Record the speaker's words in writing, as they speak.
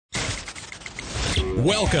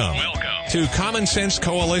Welcome to Common Sense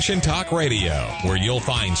Coalition Talk Radio, where you'll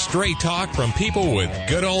find straight talk from people with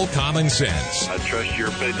good old common sense. I trust your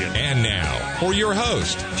opinion. And now, for your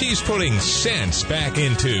host, she's putting sense back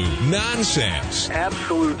into nonsense.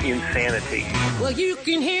 Absolute insanity. Well, you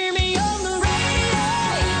can hear me on the radio.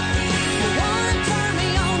 You want to turn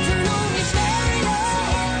me on me stereo.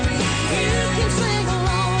 You can sing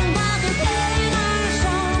along while they're playing our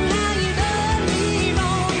song. How you done me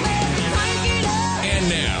wrong, baby, crank it up. And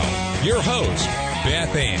now, your host,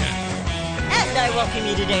 Beth Ann. And I welcome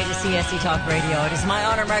you today to CSC Talk Radio. It is my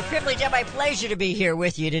honor, my privilege, and my pleasure to be here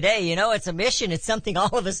with you today. You know, it's a mission. It's something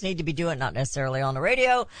all of us need to be doing, not necessarily on the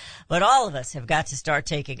radio, but all of us have got to start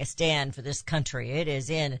taking a stand for this country. It is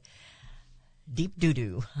in deep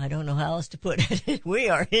doo-doo. I don't know how else to put it. We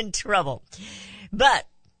are in trouble. But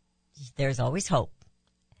there's always hope.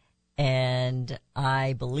 And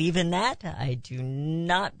I believe in that. I do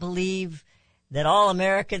not believe that all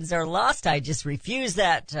Americans are lost. I just refuse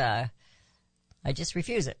that. I just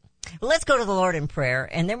refuse it. Well, let's go to the Lord in prayer,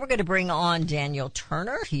 and then we're going to bring on Daniel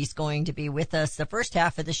Turner. He's going to be with us the first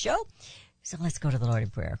half of the show. So let's go to the Lord in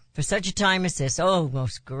prayer. For such a time as this, oh,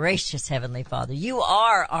 most gracious Heavenly Father, you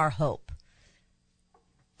are our hope.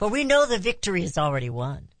 For we know the victory is already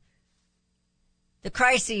won. The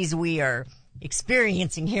crises we are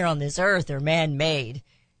experiencing here on this earth are man-made.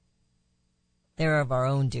 They're of our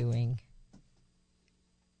own doing.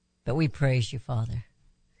 But we praise you, Father,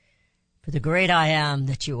 for the great I am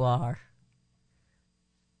that you are,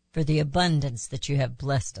 for the abundance that you have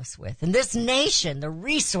blessed us with. And this nation, the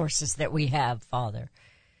resources that we have, Father,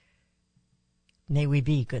 may we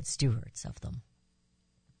be good stewards of them.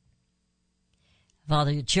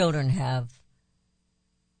 Father, your children have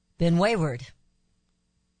been wayward,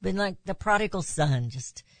 been like the prodigal son,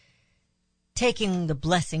 just taking the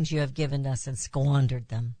blessings you have given us and squandered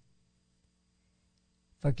them.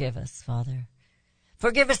 Forgive us, Father.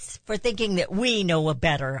 Forgive us for thinking that we know a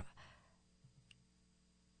better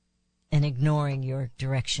and ignoring your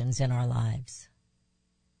directions in our lives.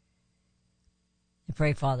 I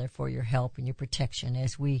pray, Father, for your help and your protection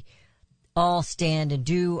as we all stand and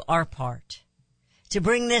do our part to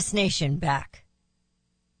bring this nation back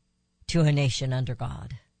to a nation under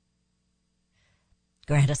God.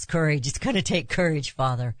 Grant us courage. It's going to take courage,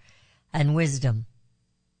 Father, and wisdom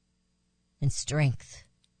and strength.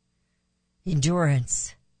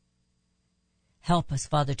 Endurance. Help us,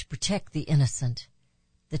 Father, to protect the innocent,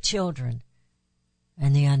 the children,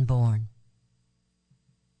 and the unborn.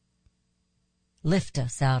 Lift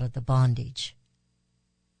us out of the bondage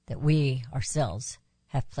that we ourselves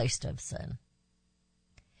have placed us in.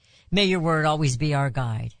 May your word always be our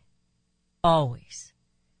guide. Always.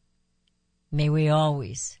 May we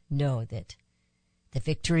always know that the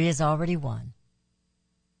victory is already won.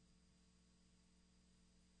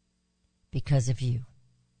 Because of you.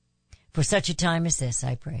 For such a time as this,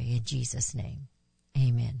 I pray in Jesus' name.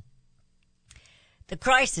 Amen. The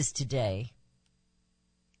crisis today,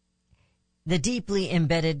 the deeply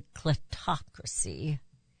embedded kleptocracy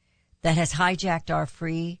that has hijacked our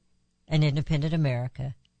free and independent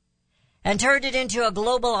America and turned it into a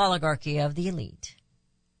global oligarchy of the elite.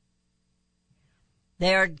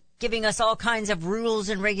 They are giving us all kinds of rules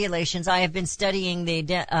and regulations. I have been studying the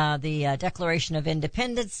Declaration of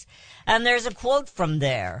Independence, and there's a quote from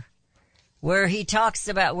there where they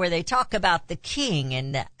talk about the king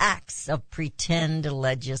and the acts of pretend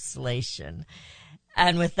legislation.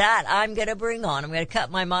 And with that, I'm going to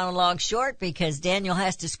cut my monologue short because Daniel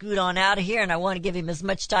has to scoot on out of here, and I want to give him as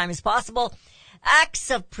much time as possible. Acts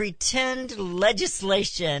of pretend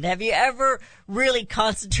legislation. Have you ever really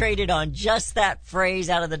concentrated on just that phrase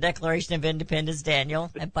out of the Declaration of Independence, Daniel?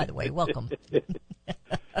 And by the way, welcome.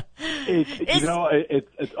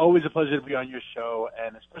 It's always a pleasure to be on your show,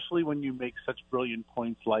 and especially when you make such brilliant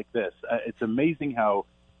points like this. It's amazing how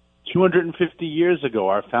 250 years ago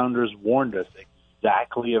our founders warned us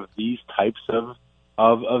exactly of these types of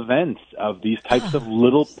events, of these types of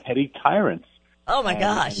little petty tyrants. Oh, my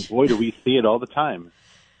gosh. And boy, do we see it all the time.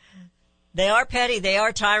 They are petty. They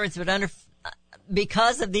are tyrants, but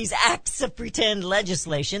because of these acts of pretend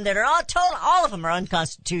legislation that are all of them are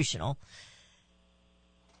unconstitutional,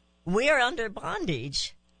 we are under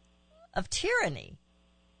bondage of tyranny.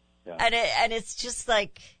 Yeah. And it's just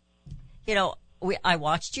like, you know, I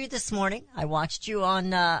watched you this morning. I watched you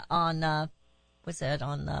on what's that,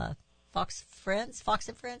 on Fox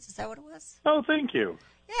and Friends? Is that what it was? Oh, thank you.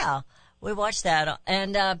 Yeah. We watched that,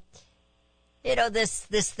 and this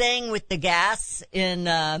thing with the gas in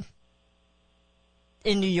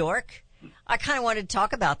New York. I kind of wanted to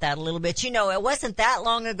talk about that a little bit. You know, it wasn't that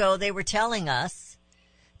long ago they were telling us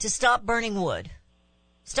to stop burning wood.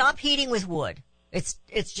 Stop heating with wood. It's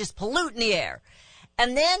just polluting the air.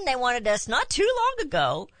 And then they wanted us not too long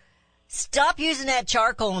ago, stop using that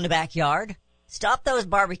charcoal in the backyard. Stop those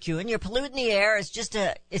barbecuing. You're polluting the air. It's just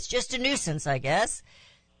a nuisance, I guess.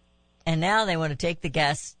 And now they want to take the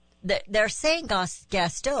gas. They're saying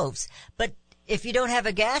gas stoves, but if you don't have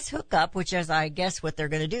a gas hookup, which is, I guess, what they're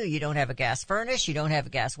going to do, you don't have a gas furnace, you don't have a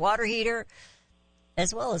gas water heater,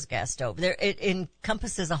 as well as gas stove. It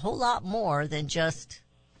encompasses a whole lot more than just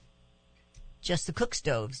the cook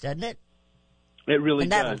stoves, doesn't it? It really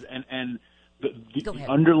does. And the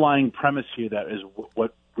underlying premise here that is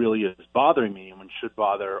what really is bothering me and should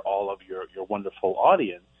bother all of your wonderful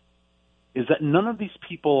audience is that none of these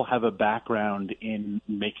people have a background in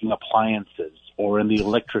making appliances or in the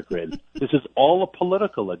electric grid. This is all a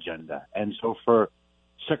political agenda. And so for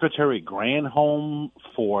Secretary Granholm,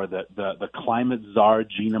 for the climate czar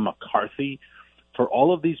Gina McCarthy, for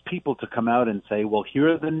all of these people to come out and say, well,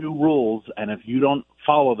 here are the new rules, and if you don't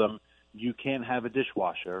follow them, you can't have a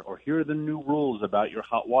dishwasher, or here are the new rules about your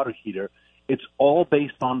hot water heater. It's all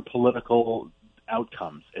based on political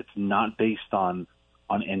outcomes. It's not based on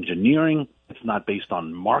engineering. It's not based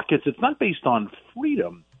on markets. It's not based on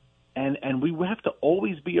freedom. And we have to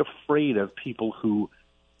always be afraid of people who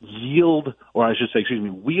wield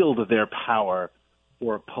their power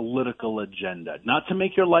for a political agenda. Not to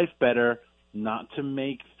make your life better, not to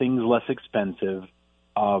make things less expensive,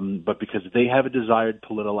 but because they have a desired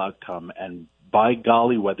political outcome. And by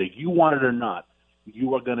golly, whether you want it or not,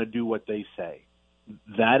 you are going to do what they say.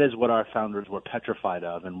 That is what our founders were petrified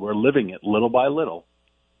of, and we're living it little by little.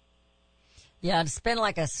 Yeah, it's been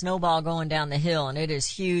like a snowball going down the hill, and it is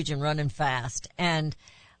huge and running fast. And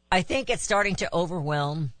I think it's starting to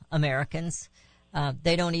overwhelm Americans.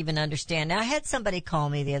 They don't even understand. Now, I had somebody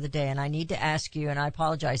call me the other day, and I need to ask you, and I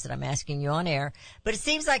apologize that I'm asking you on air, but it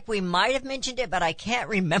seems like we might have mentioned it, but I can't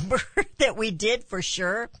remember that we did for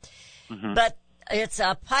sure. Mm-hmm. But it's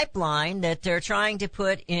a pipeline that they're trying to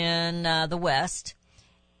put in the West,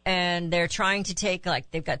 and they're trying to take,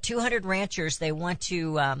 they've got 200 ranchers. They want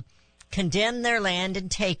to condemn their land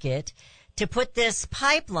and take it to put this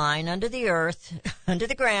pipeline under the earth, under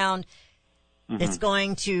the ground, that's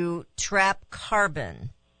going to trap carbon.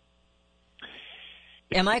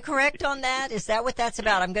 Am I correct on that? Is that what that's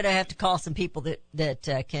about? I'm going to have to call some people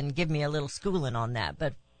that can give me a little schooling on that.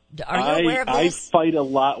 But are you aware of this? I fight a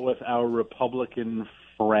lot with our Republican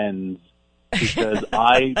friends because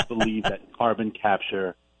I believe that carbon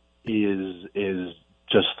capture is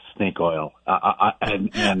just snake oil.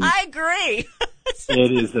 And I agree.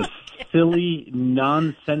 It is a silly,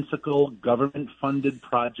 nonsensical, government-funded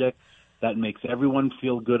project that makes everyone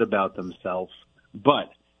feel good about themselves.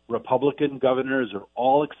 But Republican governors are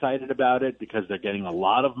all excited about it because they're getting a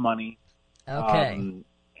lot of money. Okay.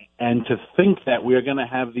 And to think that we're going to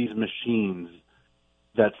have these machines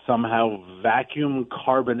that somehow vacuum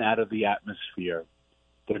carbon out of the atmosphere,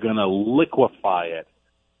 they're going to liquefy it,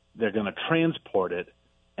 they're going to transport it,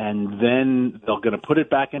 and then they're going to put it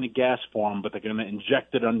back in a gas form, but they're going to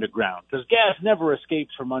inject it underground. Because gas never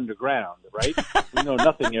escapes from underground, right? We know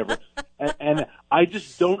nothing ever. And I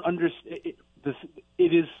just don't understand.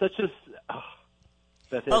 It is such a...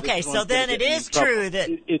 okay, so then it is true that...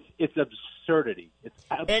 It's absurdity. It's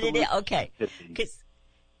absolutely okay.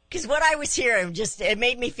 Because what I was hearing it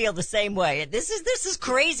made me feel the same way. This is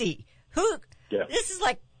crazy. This is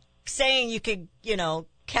like saying you could,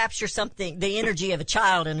 capture something, the energy of a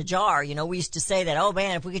child in a jar. We used to say that, oh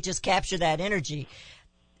man, if we could just capture that energy.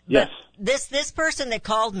 Yes. But this person that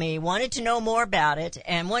called me wanted to know more about it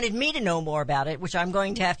and wanted me to know more about it, which I'm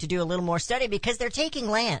going to have to do a little more study because they're taking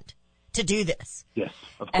land to do this. Yes,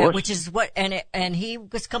 of course. Which is what, and he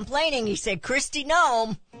was complaining. He said, Kristi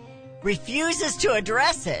Noem refuses to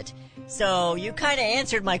address it. So you kind of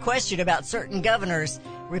answered my question about certain governors,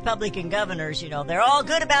 Republican governors, they're all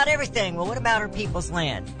good about everything. Well, what about our people's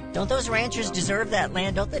land? Don't those ranchers deserve that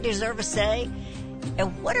land? Don't they deserve a say?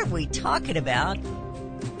 And what are we talking about?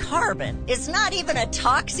 Carbon. It's not even a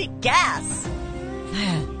toxic gas.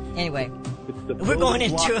 Anyway, we're going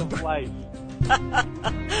into a break.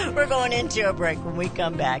 We're going into a break. When we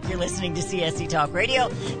come back, you're listening to CSC Talk Radio.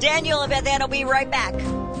 Daniel and Beth Ann will be right back.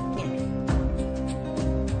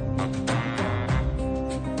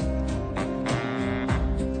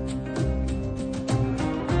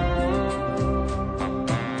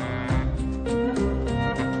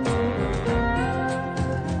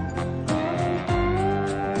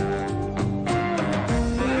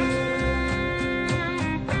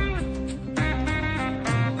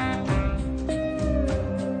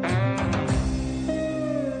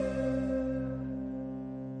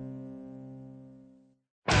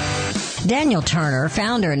 Daniel Turner,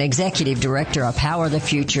 founder and executive director of Power the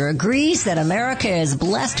Future, agrees that America is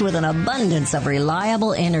blessed with an abundance of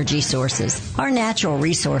reliable energy sources. Our natural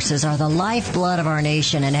resources are the lifeblood of our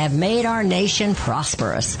nation and have made our nation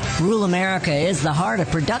prosperous. Rural America is the heart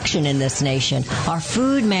of production in this nation. Our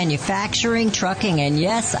food, manufacturing, trucking, and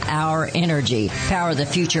yes, our energy. Power the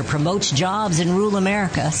Future promotes jobs in rural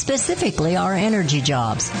America, specifically our energy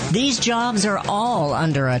jobs. These jobs are all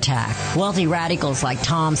under attack. Wealthy radicals like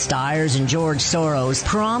Tom Stiers and George Soros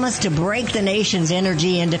promise to break the nation's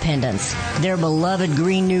energy independence. Their beloved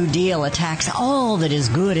Green New Deal attacks all that is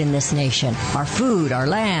good in this nation. Our food, our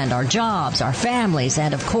land, our jobs, our families,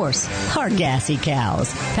 and of course, our gassy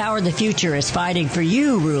cows. Power the Future is fighting for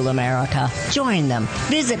you, rural America. Join them.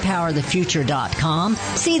 Visit PowerTheFuture.com.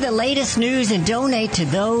 See the latest news and donate to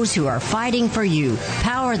those who are fighting for you.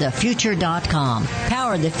 PowerTheFuture.com.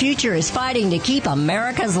 Power the Future is fighting to keep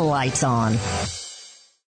America's lights on.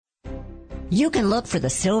 You can look for the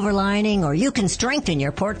silver lining, or you can strengthen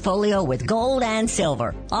your portfolio with gold and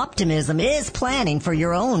silver. Optimism is planning for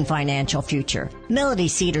your own financial future. Melody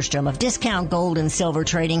Cedarstrom of Discount Gold and Silver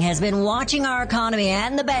Trading has been watching our economy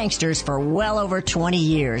and the banksters for well over 20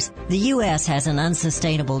 years. The U.S. has an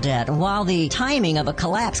unsustainable debt, and while the timing of a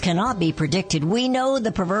collapse cannot be predicted, we know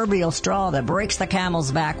the proverbial straw that breaks the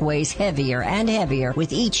camel's back weighs heavier and heavier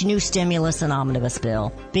with each new stimulus and omnibus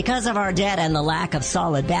bill. Because of our debt and the lack of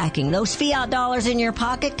solid backing, those fiat dollars in your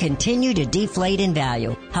pocket continue to deflate in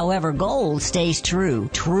value. However, gold stays true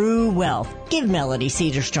wealth. Give Melody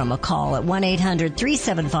Cedarstrom a call at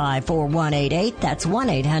 1-800-375-4188. That's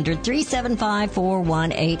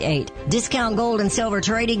 1-800-375-4188. Discount Gold and Silver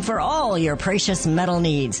Trading for all your precious metal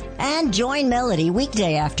needs. And join Melody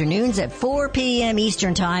weekday afternoons at 4 p.m.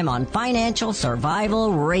 Eastern Time on Financial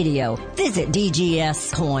Survival Radio. Visit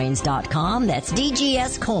DGScoins.com. That's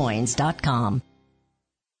DGScoins.com.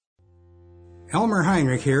 Elmer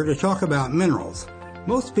Heinrich here to talk about minerals.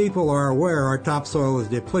 Most people are aware our topsoil is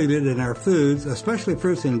depleted and our foods, especially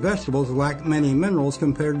fruits and vegetables, lack many minerals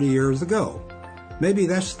compared to years ago. Maybe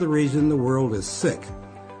that's the reason the world is sick.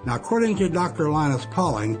 Now, according to Dr. Linus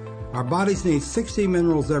Pauling, our bodies need 60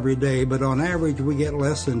 minerals every day, but on average we get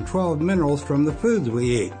less than 12 minerals from the foods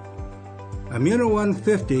we eat. Immuno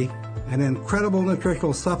 150, an incredible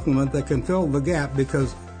nutritional supplement that can fill the gap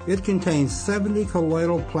because it contains 70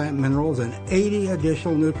 colloidal plant minerals and 80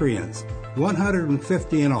 additional nutrients,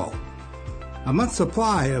 150 in all. A month's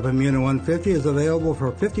supply of Immuno 150 is available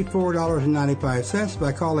for $54.95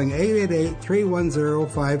 by calling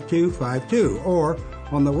 888-310-5252 or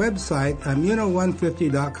on the website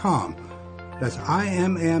immuno150.com. That's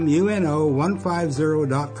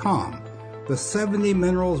IMMUNO150.com. The 70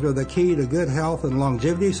 minerals are the key to good health and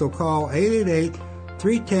longevity, so call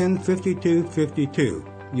 888-310-5252.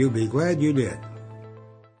 You'll be glad you did.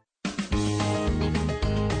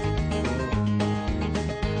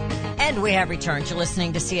 And we have returned. You're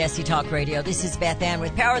listening to CSC Talk Radio. This is Beth Ann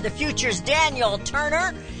with Power of the Future's Daniel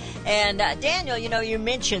Turner. And Daniel, you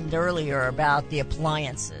mentioned earlier about the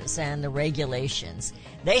appliances and the regulations.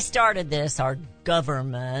 They started this, our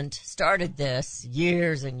government started this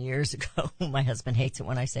years and years ago. My husband hates it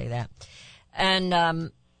when I say that. And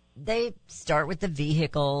they start with the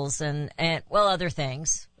vehicles and other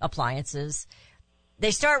things, appliances.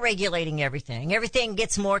 They start regulating everything. Everything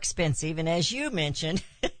gets more expensive, and as you mentioned,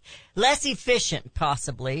 less efficient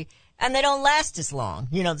possibly, and they don't last as long.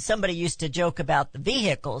 Somebody used to joke about the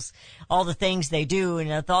vehicles, all the things they do, and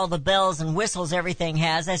with all the bells and whistles everything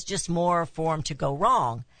has, that's just more for them to go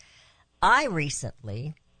wrong. I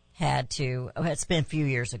recently it's been a few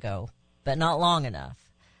years ago, but not long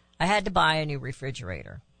enough, I had to buy a new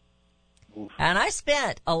refrigerator. And I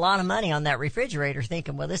spent a lot of money on that refrigerator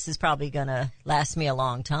thinking, well, this is probably going to last me a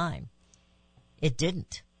long time. It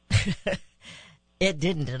didn't. It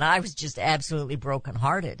didn't. And I was just absolutely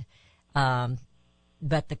brokenhearted.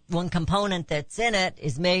 But the one component that's in it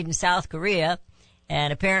is made in South Korea.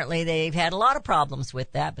 And apparently they've had a lot of problems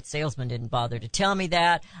with that, but salesman didn't bother to tell me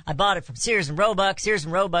that. I bought it from Sears and Roebuck. Sears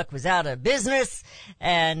and Roebuck was out of business,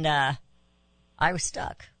 and I was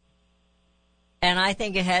stuck. And I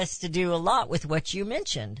think it has to do a lot with what you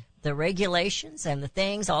mentioned, the regulations and the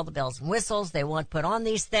things, all the bells and whistles they want put on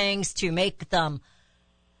these things to make them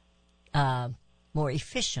more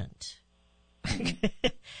efficient.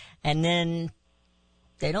 And then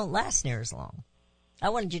they don't last near as long. I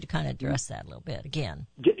wanted you to kind of address that a little bit again.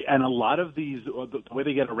 And a lot of these, the way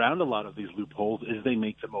they get around a lot of these loopholes is they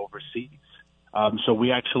make them overseas. So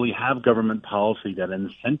we actually have government policy that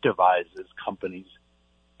incentivizes companies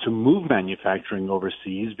to move manufacturing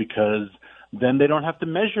overseas because then they don't have to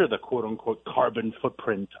measure the quote-unquote carbon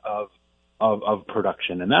footprint of of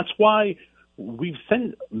production. And that's why we've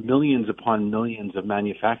sent millions upon millions of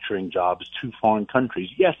manufacturing jobs to foreign countries.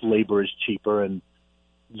 Yes, labor is cheaper, and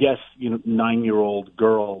yes, 9-year-old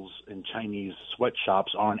girls in Chinese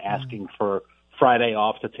sweatshops aren't asking for Friday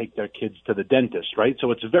off to take their kids to the dentist, right?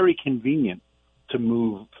 So it's very convenient to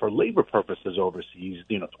move for labor purposes overseas.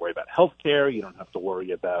 You don't have to worry about health care. You don't have to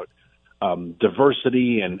worry about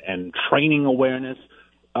diversity and training awareness.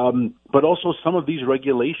 But also some of these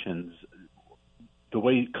regulations, the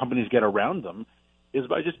way companies get around them is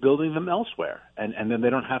by just building them elsewhere, and then they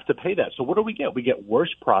don't have to pay that. So what do we get? We get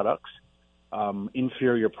worse products,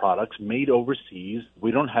 inferior products made overseas.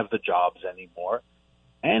 We don't have the jobs anymore.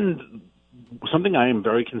 And something I am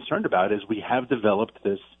very concerned about is we have developed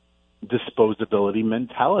this disposability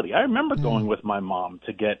mentality. I remember going with my mom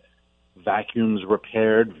to get vacuums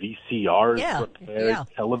repaired, VCRs repaired,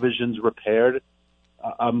 televisions repaired.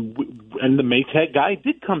 And the Maytag guy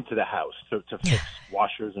did come to the house to fix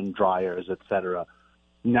washers and dryers, etc.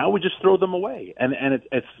 Now we just throw them away, and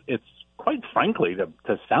it's quite frankly,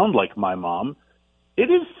 to sound like my mom, it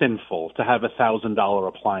is sinful to have $1,000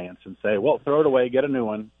 appliance and say, well, throw it away, get a new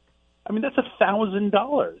one. I mean, that's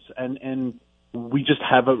 $1,000, and we just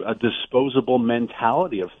have a disposable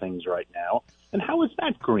mentality of things right now. And how is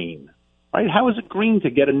that green, right? How is it green to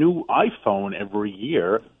get a new iPhone every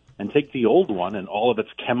year and take the old one and all of its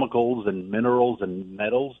chemicals and minerals and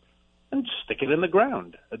metals and stick it in the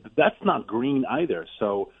ground? That's not green either.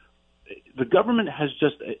 So the government has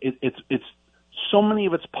just it's so many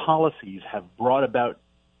of its policies have brought about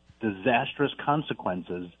disastrous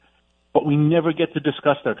consequences, but we never get to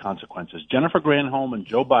discuss their consequences. Jennifer Granholm and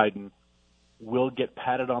Joe Biden will get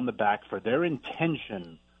patted on the back for their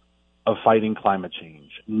intention of fighting climate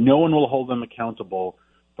change. No one will hold them accountable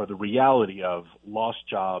for the reality of lost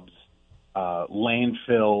jobs,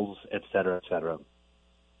 landfills, et cetera, et cetera.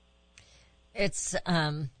 It's,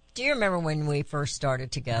 do you remember when we first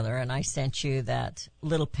started together and I sent you that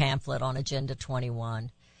little pamphlet on Agenda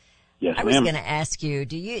 21? Yes, I was ma'am. going to ask you,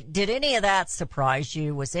 did any of that surprise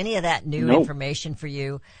you? Was any of that new Nope. information for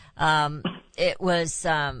you? It was,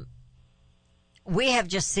 we have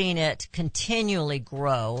just seen it continually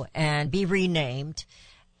grow and be renamed.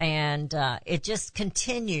 And it just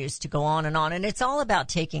continues to go on. And it's all about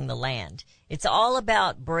taking the land. It's all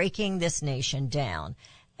about breaking this nation down.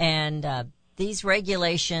 And these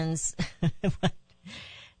regulations,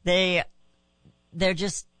 they're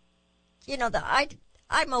just,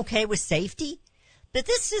 I'm okay with safety, but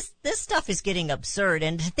this stuff is getting absurd.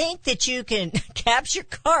 And to think that you can capture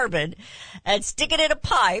carbon and stick it in a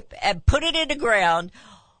pipe and put it in the ground,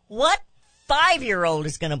 what 5-year-old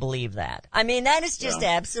is going to believe that? I mean, that is just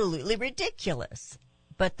absolutely ridiculous.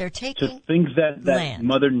 But they're taking to think that land.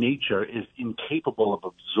 Mother Nature is incapable of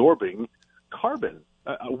absorbing carbon.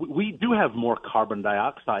 We do have more carbon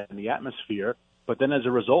dioxide in the atmosphere, but then as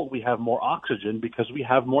a result, we have more oxygen because we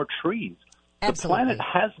have more trees. Absolutely. The planet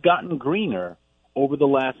has gotten greener over the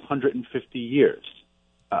last 150 years,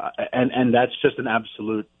 and that's just an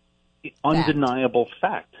absolute, undeniable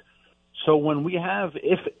fact. So when we have,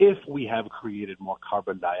 if we have created more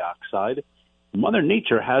carbon dioxide, Mother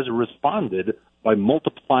Nature has responded by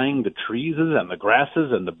multiplying the trees and the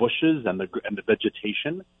grasses and the bushes and the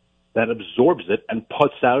vegetation that absorbs it and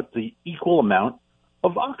puts out the equal amount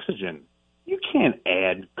of oxygen. You can't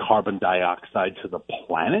add carbon dioxide to the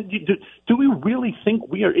planet. Do we really think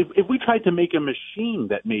we are? If we tried to make a machine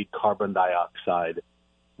that made carbon dioxide,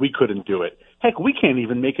 we couldn't do it. Heck, we can't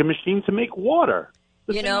even make a machine to make water.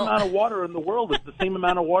 The same amount of water in the world is the same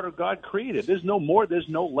amount of water God created. There's no more, there's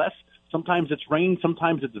no less. Sometimes it's rain,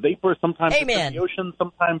 sometimes it's vapor, sometimes it's in the ocean,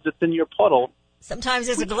 sometimes it's in your puddle. Sometimes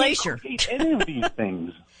it's a glacier. We can't create any of these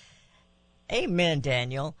things. Amen,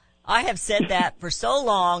 Daniel. I have said that for so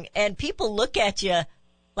long, and people look at you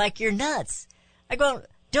like you're nuts. I go,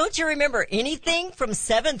 don't you remember anything from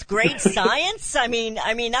 7th grade science? I mean,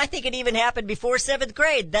 I think it even happened before 7th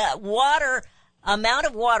grade. The amount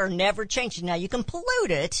of water never changes. Now, you can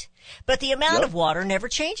pollute it, but the amount of water never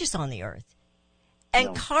changes on the earth.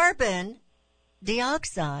 And carbon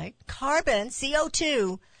dioxide,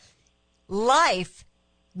 CO2, life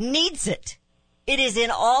needs it. It is in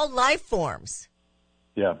all life forms.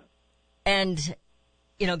 Yeah. And,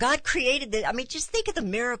 God created just think of the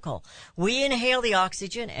miracle. We inhale the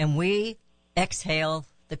oxygen and we exhale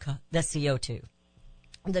the CO2.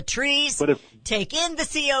 The trees take in the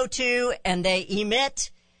CO2 and they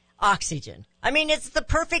emit oxygen. It's the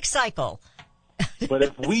perfect cycle. But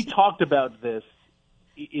if we talked about this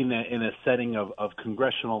in a setting of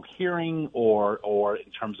congressional hearing or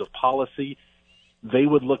in terms of policy, they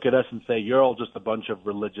would look at us and say, you're all just a bunch of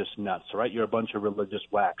religious nuts, right? You're a bunch of religious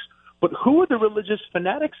whacks. But who are the religious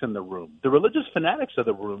fanatics in the room? The religious fanatics of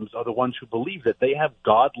the rooms are the ones who believe that they have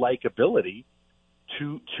godlike ability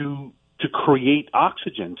to create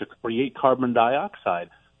oxygen, to create carbon dioxide.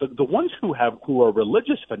 The ones who are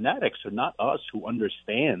religious fanatics are not us who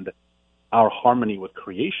understand our harmony with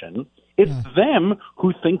creation. It's them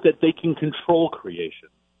who think that they can control creation.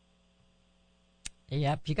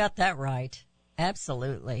 Yep, you got that right.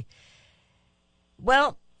 Absolutely.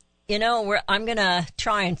 Well, you know, I'm going to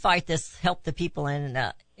try and fight this, help the people in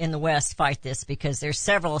the West fight this, because there's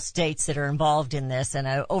several states that are involved in this,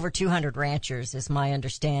 and over 200 ranchers, is my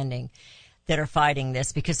understanding, that are fighting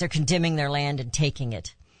this because they're condemning their land and taking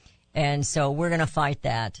it. And so we're going to fight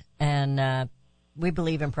that. And we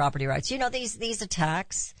believe in property rights. You know, these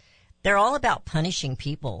attacks, they're all about punishing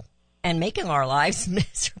people and making our lives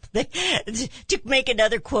miserable. To make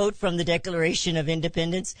another quote from the Declaration of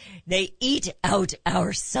Independence, they eat out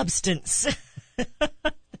our substance.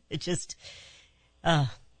 It just,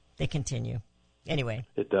 they continue. Anyway.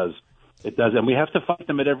 It does. And we have to fight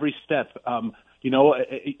them at every step. You know,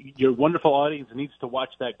 your wonderful audience needs to watch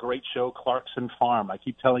that great show, Clarkson Farm. I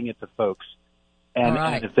keep telling it to folks.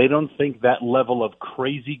 And if they don't think that level of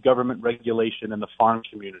crazy government regulation in the farm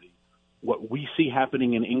community, what we see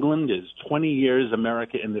happening in England is 20 years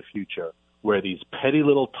America in the future, where these petty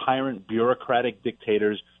little tyrant bureaucratic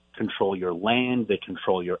dictators control your land, they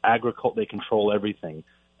control your agriculture, they control everything.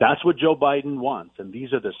 That's what Joe Biden wants, and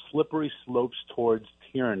these are the slippery slopes towards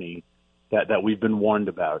tyranny that we've been warned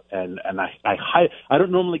about. And I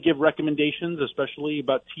don't normally give recommendations, especially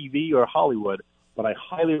about TV or Hollywood, but I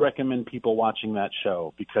highly recommend people watching that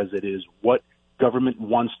show because it is what government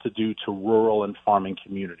wants to do to rural and farming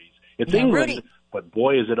communities. It's England, Rudy, but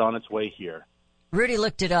boy, is it on its way here. Rudy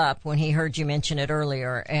looked it up when he heard you mention it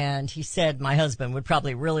earlier, and he said my husband would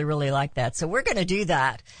probably really, really like that. So we're going to do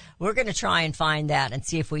that. We're going to try and find that and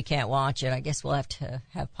see if we can't watch it. I guess we'll have to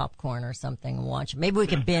have popcorn or something and watch it. Maybe we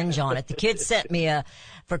can binge on it. The kids sent me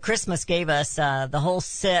for Christmas, gave us the whole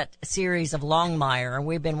series of Longmire, and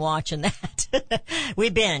we've been watching that. We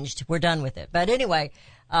binged. We're done with it. But anyway,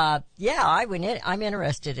 I'm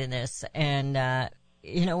interested in this, and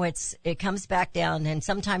you know, it comes back down, and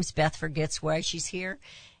sometimes Beth forgets why she's here.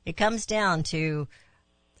 It comes down to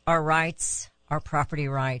our rights, our property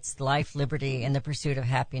rights, life, liberty, and the pursuit of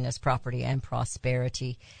happiness, property, and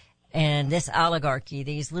prosperity. And this oligarchy,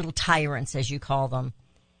 these little tyrants, as you call them,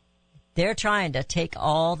 they're trying to take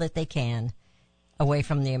all that they can away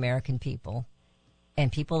from the American people.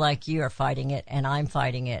 And people like you are fighting it, and I'm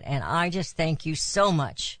fighting it. And I just thank you so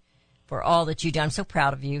much for all that you've done. I'm so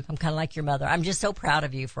proud of you. I'm kind of like your mother. I'm just so proud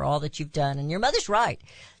of you for all that you've done. And your mother's right.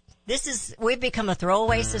 We've become a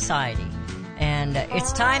throwaway society. And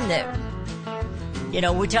it's time that, you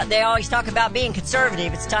know, they always talk about being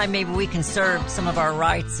conservative. It's time maybe we conserved some of our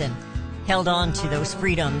rights and held on to those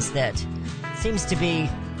freedoms that seems to be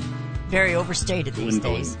very overstated these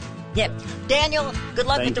days. Yep. Daniel, good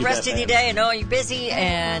luck with the rest of your day. I know you're busy,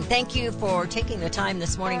 and thank you for taking the time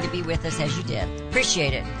this morning to be with us as you did.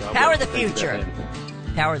 Appreciate it. Power the Future.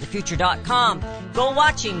 PowerTheFuture.com. Go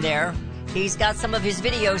watch him there. He's got some of his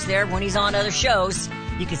videos there when he's on other shows.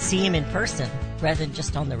 You can see him in person rather than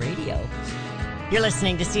just on the radio. You're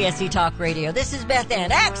listening to CSC Talk Radio. This is Beth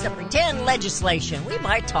Ann. Acts of Pretend Legislation. We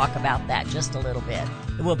might talk about that just a little bit.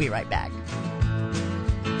 We'll be right back.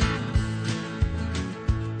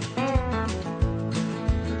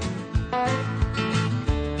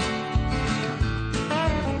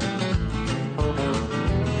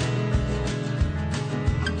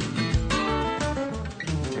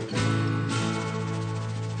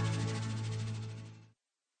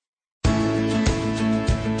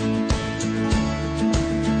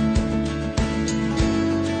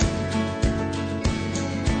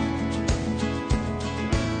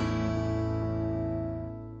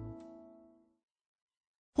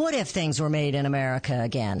 What if things were made in America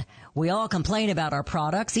again? We all complain about our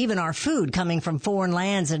products, even our food coming from foreign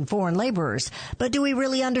lands and foreign laborers. But do we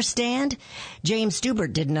really understand? James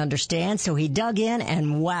Stubert didn't understand, so he dug in,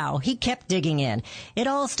 and wow, he kept digging in. It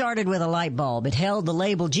all started with a light bulb. It held the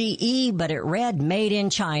label GE, but it read Made in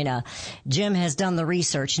China. Jim has done the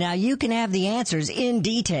research. Now you can have the answers in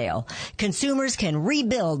detail. Consumers can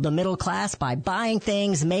rebuild the middle class by buying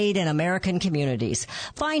things made in American communities.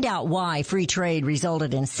 Find out why free trade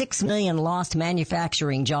resulted in 6 million lost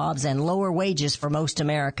manufacturing jobs jobs and lower wages for most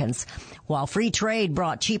Americans. While free trade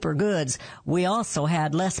brought cheaper goods, we also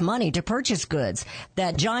had less money to purchase goods.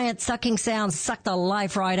 That giant sucking sound sucked the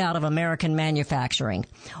life right out of American manufacturing.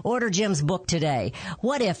 Order Jim's book today.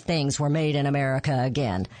 What if things were made in America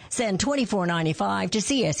again? Send $24.95 to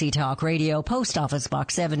CSC Talk Radio, Post Office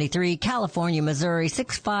Box 73, California, Missouri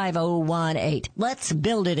 65018. Let's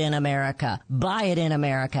build it in America, buy it in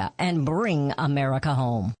America, and bring America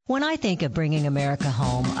home. When I think of bringing America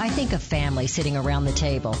home, I think of family sitting around the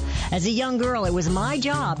table. As a young girl, it was my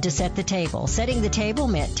job to set the table. Setting the table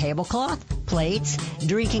meant tablecloth, plates,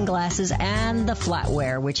 drinking glasses, and the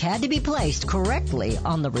flatware, which had to be placed correctly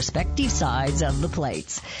on the respective sides of the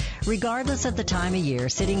plates. Regardless of the time of year,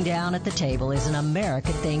 sitting down at the table is an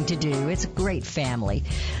American thing to do. It's a great family.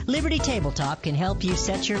 Liberty Tabletop can help you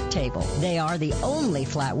set your table. They are the only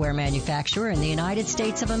flatware manufacturer in the United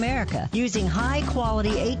States of America, using high-quality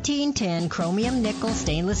 1810 chromium nickel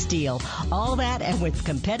stainless steel. All that and with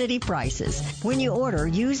competitive prices. When you order,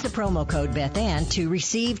 use the promo code BethAnn to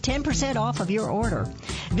receive 10% off of your order.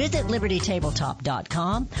 Visit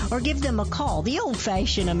LibertyTabletop.com or give them a call the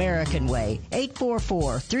old-fashioned American way,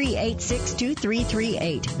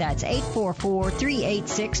 844-386-2338. That's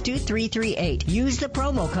 844-386-2338. Use the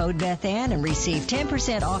promo code BethAnn and receive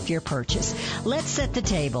 10% off your purchase. Let's set the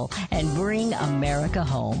table and bring America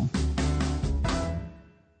home.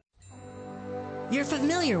 You're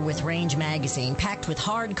familiar with Range Magazine, packed with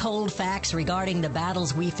hard, cold facts regarding the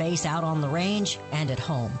battles we face out on the range and at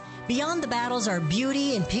home. Beyond the battles are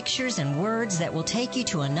beauty and pictures and words that will take you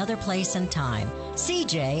to another place and time.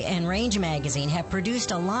 CJ and Range Magazine have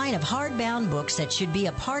produced a line of hardbound books that should be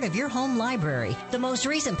a part of your home library. The most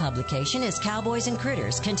recent publication is Cowboys and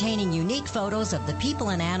Critters, containing unique photos of the people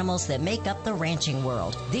and animals that make up the ranching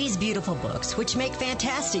world. These beautiful books, which make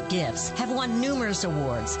fantastic gifts, have won numerous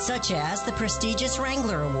awards, such as the prestigious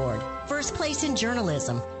Wrangler Award, First Place in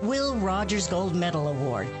Journalism, Will Rogers Gold Medal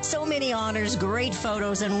Award. So many honors, great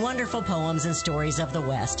photos, and wonderful poems and stories of the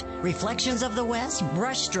West. Reflections of the West,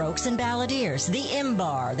 Brushstrokes and Balladeers, The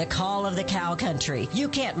Imbar, The Call of the Cow Country. You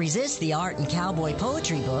can't resist the art and cowboy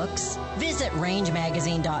poetry books. Visit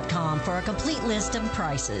rangemagazine.com for a complete list of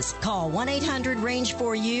prices. Call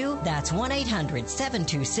 1-800-RANGE-4U. That's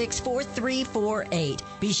 1-800-726-4348.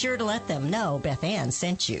 Be sure to let them know Beth Ann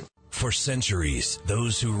sent you. For centuries,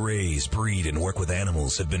 those who raise, breed, and work with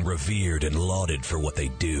animals have been revered and lauded for what they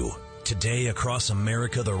do. Today, across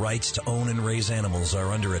America, the rights to own and raise animals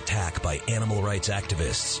are under attack by animal rights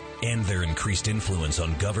activists and their increased influence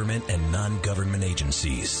on government and non-government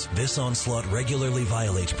agencies. This onslaught regularly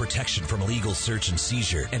violates protection from illegal search and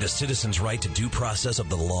seizure and a citizen's right to due process of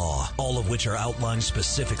the law, all of which are outlined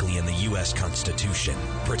specifically in the U.S. Constitution.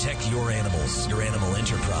 Protect your animals, your animal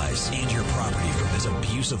enterprise, and your property from this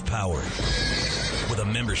abuse of power. With a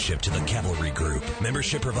membership to the Cavalry Group,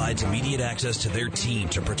 membership provides immediate access to their team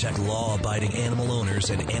to protect law-abiding animal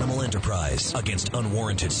owners and animal enterprise against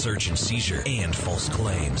unwarranted search and seizure and false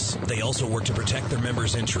claims. They also work to protect their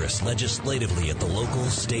members' interests legislatively at the local,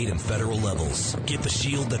 state, and federal levels. Get the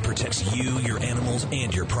shield that protects you, your animals,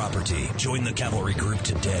 and your property. Join the Cavalry Group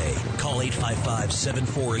today. Call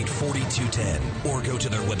 855-748-4210 or go to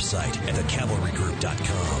their website at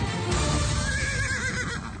thecavalrygroup.com.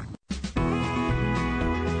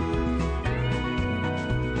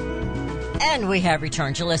 And we have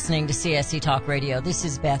returned. You're listening to CSC Talk Radio. This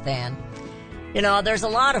is Beth Ann. You know, there's a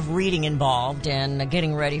lot of reading involved in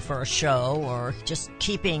getting ready for a show or just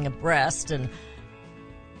keeping abreast and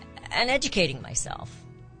educating myself.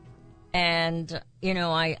 And, you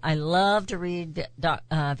know, I love to read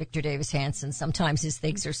Victor Davis Hanson. Sometimes his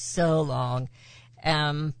things are so long.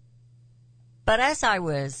 But as I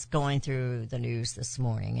was going through the news this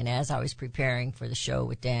morning and as I was preparing for the show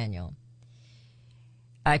with Daniel,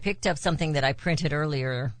 I picked up something that I printed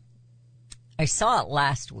earlier. I saw it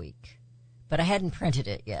last week, but I hadn't printed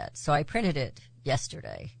it yet. So I printed it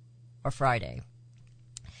yesterday or Friday.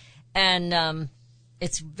 And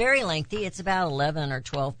it's very lengthy. It's about 11 or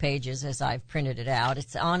 12 pages as I've printed it out.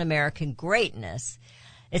 It's on American greatness.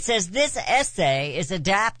 It says, this essay is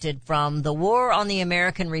adapted from The War on the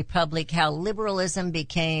American Republic, How Liberalism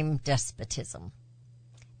Became Despotism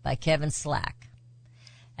by Kevin Slack.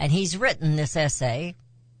 And he's written this essay,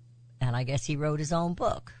 and I guess he wrote his own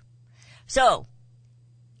book. So,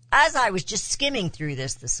 as I was just skimming through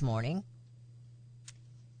this morning,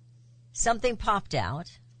 something popped out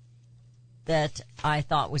that I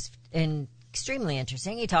thought was extremely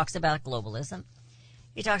interesting. He talks about globalism.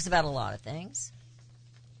 He talks about a lot of things.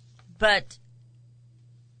 But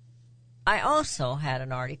I also had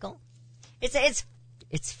an article. It's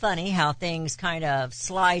funny how things kind of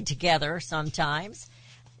slide together sometimes.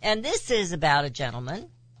 And this is about a gentleman,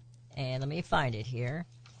 and let me find it here,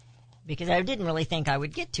 because I didn't really think I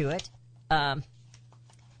would get to it.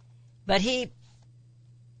 But he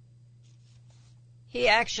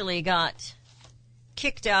actually got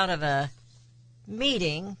kicked out of a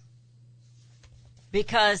meeting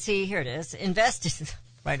because here it is, invested,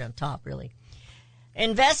 right on top, really.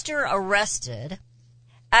 Investor arrested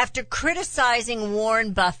after criticizing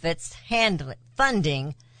Warren Buffett's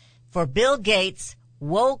funding for Bill Gates'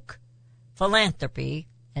 woke philanthropy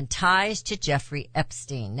and ties to Jeffrey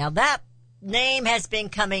Epstein. Now, that name has been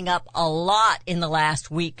coming up a lot in the last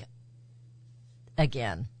week.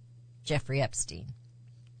 Again, Jeffrey Epstein.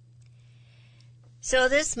 So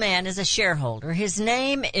this man is a shareholder. His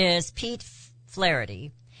name is Pete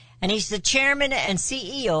Flaherty, and he's the chairman and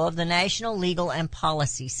CEO of the National Legal and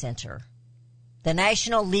Policy Center. The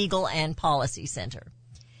National Legal and Policy Center.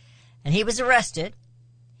 And he was arrested,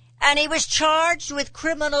 and he was charged with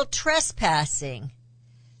criminal trespassing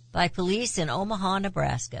by police in Omaha,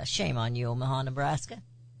 Nebraska. Shame on you, Omaha, Nebraska.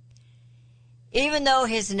 Even though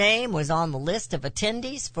his name was on the list of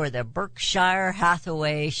attendees for the Berkshire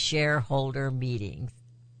Hathaway shareholder meeting.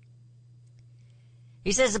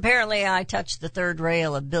 He says, apparently I touched the third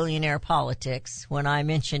rail of billionaire politics when I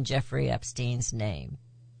mentioned Jeffrey Epstein's name.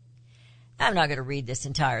 I'm not going to read this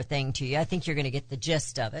entire thing to you. I think you're going to get the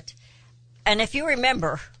gist of it. And if you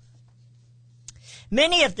remember,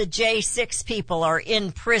 many of the J6 people are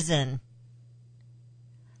in prison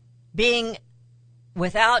being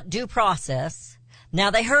without due process. Now,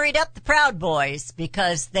 they hurried up the Proud Boys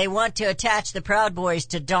because they want to attach the Proud Boys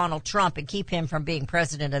to Donald Trump and keep him from being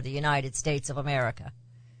president of the United States of America.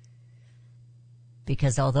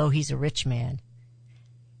 Because although he's a rich man,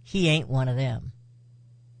 he ain't one of them.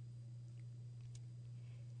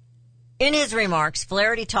 In his remarks,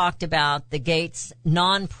 Flaherty talked about the Gates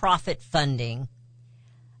nonprofit funding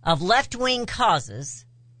of left-wing causes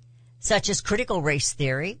such as critical race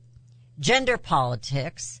theory, gender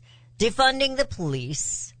politics, defunding the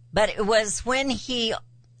police, but it was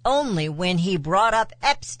only when he brought up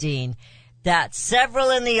Epstein that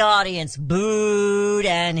several in the audience booed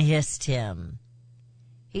and hissed him.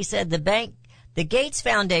 He said the Gates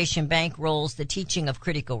Foundation bankrolls the teaching of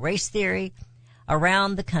critical race theory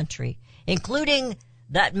around the country, including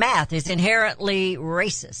that math is inherently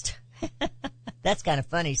racist. That's kind of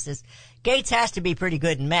funny. He says Gates has to be pretty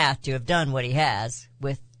good in math to have done what he has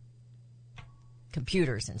with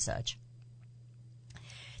computers and such.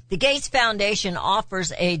 The Gates Foundation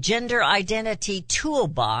offers a gender identity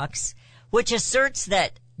toolbox which asserts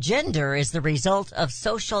that gender is the result of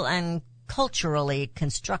social and culturally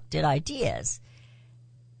constructed ideas.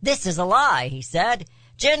 This is a lie, he said.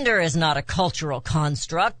 Gender is not a cultural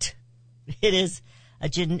construct. It is a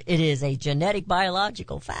genetic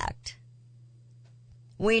biological fact.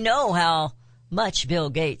 We know how much Bill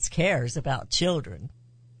Gates cares about children,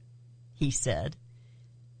 he said.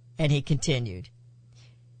 And he continued.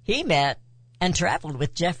 He met and traveled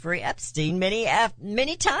with Jeffrey Epstein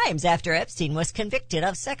many times after Epstein was convicted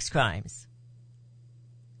of sex crimes.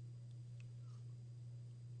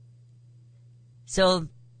 So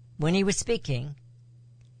when he was speaking,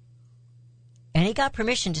 and he got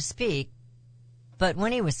permission to speak, but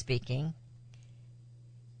when he was speaking,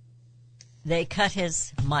 they cut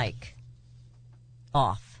his mic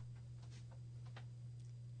off.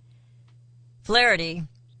 Flaherty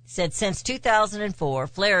said since 2004,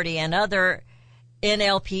 Flaherty and other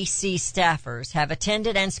NLPC staffers have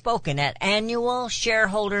attended and spoken at annual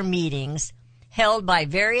shareholder meetings held by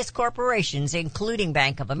various corporations, including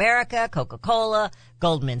Bank of America, Coca-Cola,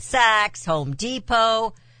 Goldman Sachs, Home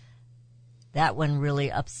Depot. That one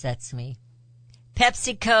really upsets me.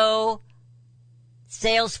 PepsiCo,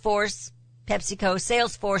 Salesforce,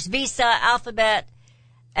 Visa, Alphabet,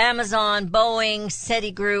 Amazon, Boeing,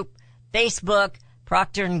 Citigroup, Facebook,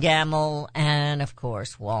 Procter & Gamble, and, of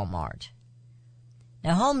course, Walmart.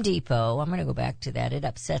 Now, Home Depot, I'm going to go back to that. It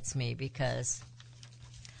upsets me because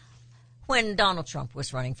when Donald Trump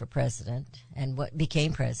was running for president and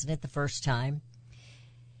became president the first time,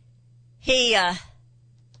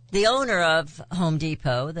 the owner of Home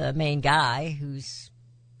Depot, the main guy, who's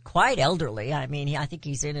quite elderly, I think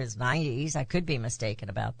he's in his 90s. I could be mistaken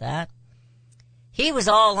about that. He was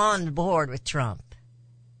all on board with Trump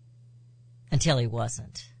until he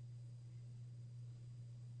wasn't.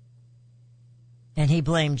 And he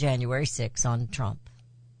blamed January 6th on Trump.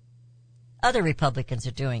 Other Republicans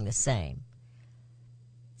are doing the same.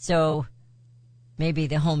 So maybe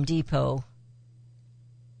the Home Depot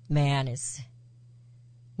man is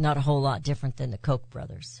not a whole lot different than the Koch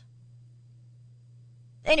brothers.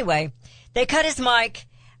 Anyway, they cut his mic,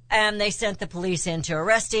 And they sent the police in to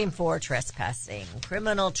arrest him for trespassing.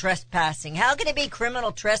 Criminal trespassing. How can it be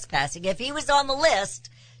criminal trespassing if he was on the list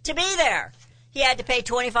to be there? He had to pay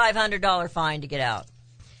 $2,500 fine to get out.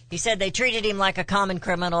 He said they treated him like a common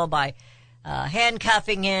criminal by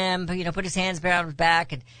handcuffing him, put his hands behind his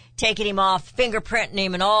back and taking him off, fingerprinting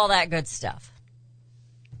him and all that good stuff.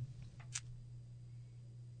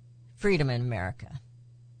 Freedom in America.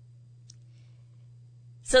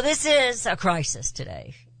 So this is a crisis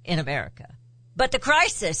today in America. But the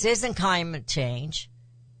crisis isn't climate change.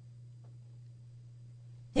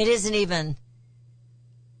 It isn't even,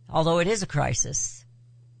 although it is a crisis,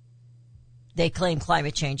 they claim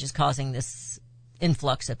climate change is causing this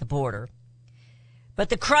influx at the border. But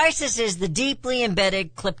the crisis is the deeply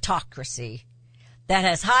embedded kleptocracy that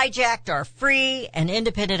has hijacked our free and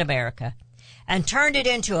independent America and turned it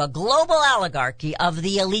into a global oligarchy of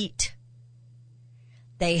the elite.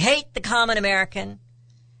 They hate the common American,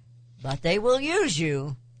 but they will use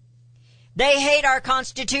you. They hate our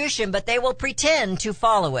Constitution, but they will pretend to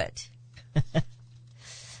follow it.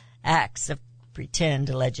 Acts of pretend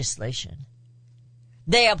legislation.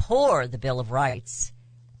 They abhor the Bill of Rights,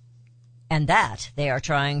 and that they are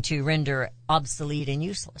trying to render obsolete and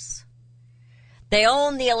useless. They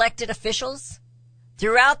own the elected officials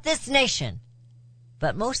throughout this nation,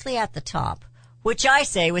 but mostly at the top, which I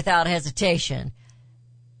say without hesitation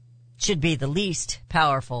should be the least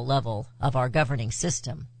powerful level of our governing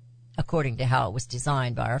system, according to how it was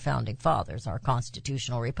designed by our founding fathers, our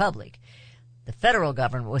constitutional republic. The federal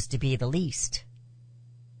government was to be the least,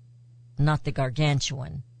 not the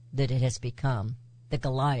gargantuan that it has become, the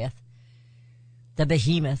Goliath, the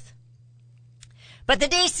behemoth. But the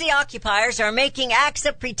D.C. occupiers are making acts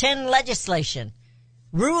of pretend legislation,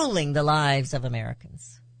 ruling the lives of Americans.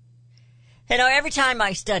 Every time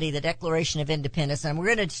I study the Declaration of Independence, and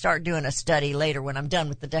we're going to start doing a study later when I'm done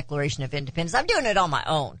with the Declaration of Independence, I'm doing it on my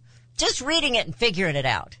own, just reading it and figuring it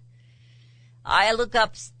out. I look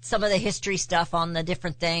up some of the history stuff on the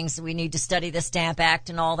different things. We need to study the Stamp Act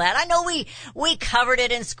and all that. I know we covered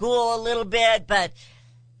it in school a little bit, but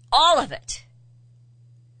all of it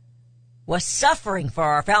was suffering for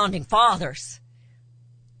our founding fathers.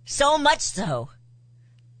 So much so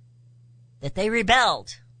that they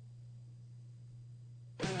rebelled.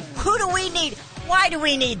 Who do we need? Why do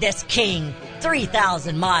we need this king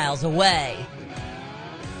 3,000 miles away?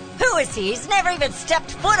 Who is he? He's never even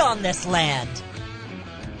stepped foot on this land.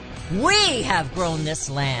 We have grown this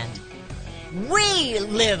land. We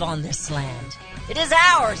live on this land. It is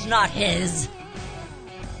ours, not his.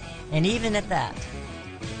 And even at that,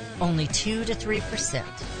 only 2 to 3%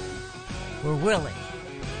 were willing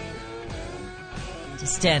to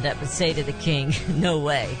stand up and say to the king, no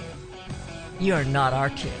way, you're not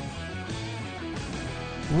our king.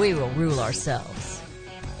 We will rule ourselves.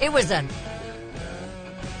 It was a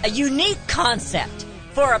unique concept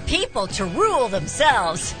for a people to rule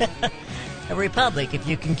themselves. A republic, if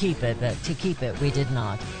you can keep it, but to keep it, we did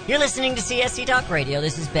not. You're listening to CSC Talk Radio.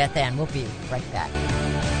 This is Beth Ann. We'll be right back.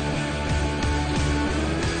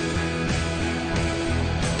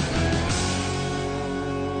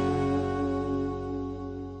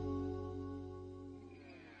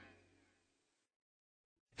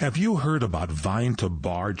 Have you heard about Vine to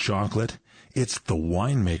Bar chocolate? It's the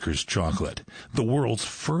winemaker's chocolate, the world's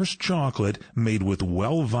first chocolate made with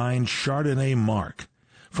well-vined Chardonnay marc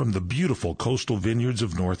from the beautiful coastal vineyards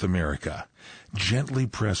of North America. Gently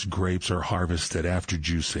pressed grapes are harvested after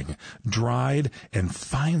juicing, dried and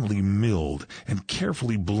finely milled and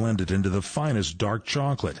carefully blended into the finest dark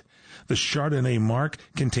chocolate. The Chardonnay marc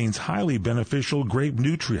contains highly beneficial grape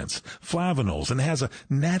nutrients, flavanols, and has a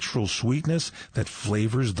natural sweetness that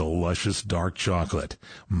flavors the luscious dark chocolate.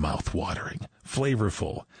 Mouth-watering,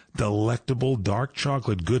 flavorful, delectable dark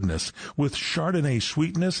chocolate goodness with Chardonnay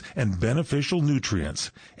sweetness and beneficial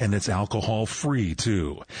nutrients. And it's alcohol-free,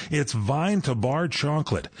 too. It's Vine to Bar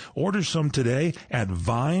chocolate. Order some today at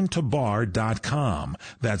vinetobar.com.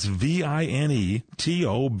 That's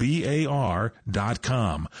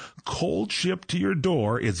VINETOBAR.com. Cold shipped to your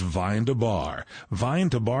door, it's Vine to Bar.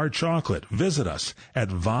 Vine to Bar chocolate. Visit us at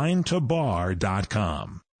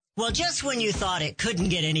vinetobar.com. Well, just when you thought it couldn't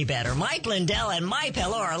get any better, Mike Lindell and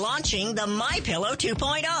MyPillow are launching the MyPillow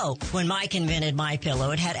 2.0. When Mike invented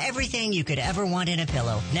MyPillow, it had everything you could ever want in a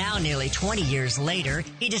pillow. Now, nearly 20 years later,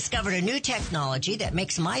 he discovered a new technology that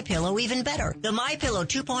makes MyPillow even better. The MyPillow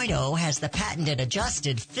 2.0 has the patented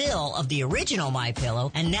adjusted fill of the original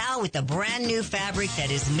MyPillow, and now with the brand new fabric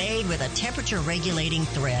that is made with a temperature-regulating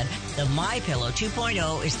thread, the MyPillow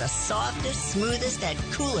 2.0 is the softest, smoothest, and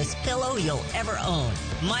coolest pillow you'll ever own.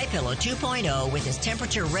 MyPillow 2.0 with its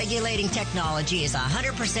temperature regulating technology is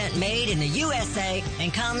 100% made in the USA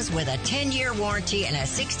and comes with a 10-year warranty and a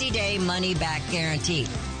 60-day money-back guarantee.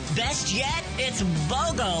 Best yet, it's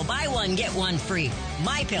BOGO. Buy one, get one free.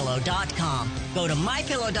 MyPillow.com. Go to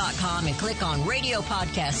MyPillow.com and click on Radio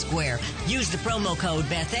Podcast Square. Use the promo code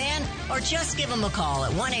BethAnn or just give them a call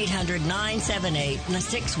at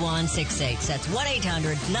 1-800-978-6168. That's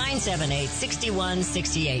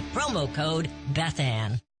 1-800-978-6168. Promo code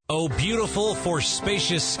BethAnn. Oh, beautiful for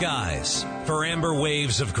spacious skies, for amber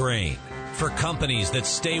waves of grain, for companies that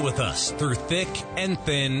stay with us through thick and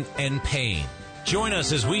thin and pain. Join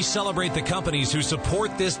us as we celebrate the companies who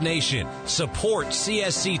support this nation. Support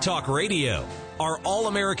CSC Talk Radio. Our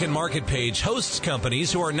All-American Market page hosts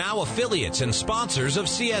companies who are now affiliates and sponsors of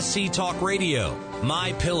CSC Talk Radio.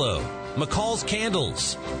 My Pillow, McCall's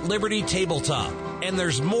Candles, Liberty Tabletop, and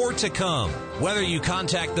there's more to come. Whether you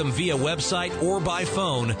contact them via website or by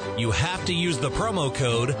phone, you have to use the promo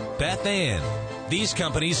code BethAnn. These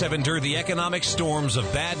companies have endured the economic storms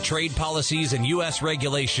of bad trade policies and U.S.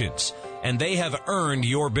 regulations, and they have earned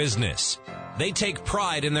your business. They take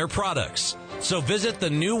pride in their products. So visit the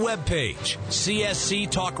new webpage,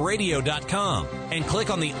 csctalkradio.com, and click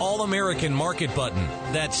on the All-American Market button.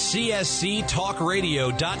 That's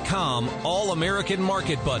csctalkradio.com, All-American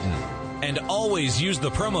Market button. And always use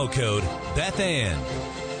the promo code BethAnn.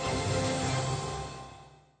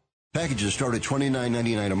 Packages start at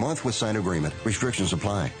 $29.99 a month with sign agreement. Restrictions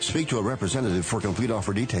apply. Speak to a representative for complete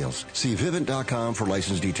offer details. See Vivint.com for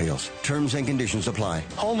license details. Terms and conditions apply.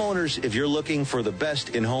 Homeowners, if you're looking for the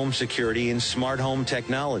best in home security and smart home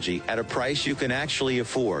technology at a price you can actually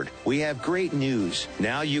afford, we have great news.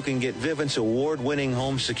 Now you can get Vivint's award-winning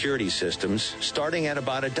home security systems starting at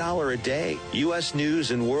about $1 a day. U.S.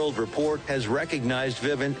 News and World Report has recognized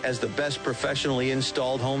Vivint as the best professionally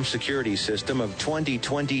installed home security system of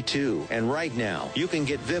 2022. And right now, you can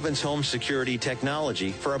get Vivint's home security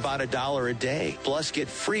technology for about $1 a day. Plus, get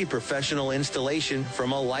free professional installation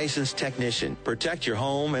from a licensed technician. Protect your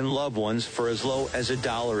home and loved ones for as low as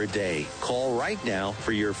 $1 a day. Call right now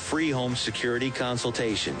for your free home security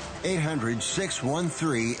consultation.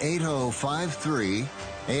 800-613-8053.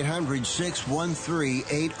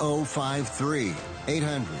 800-613-8053.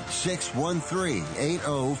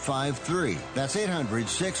 800-613-8053. That's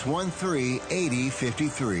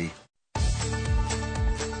 800-613-8053.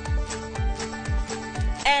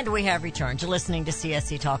 And we have returned to listening to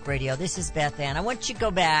CSC Talk Radio. This is Beth Ann. I want you to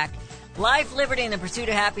go back. Life, liberty, and the pursuit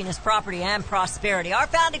of happiness, property, and prosperity. Our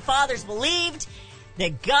founding fathers believed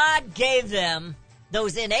that God gave them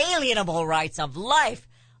those inalienable rights of life,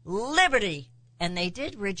 liberty, and they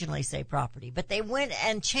did originally say property, but they went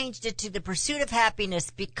and changed it to the pursuit of happiness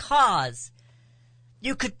because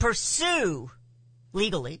you could pursue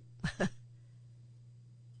legally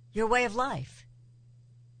your way of life.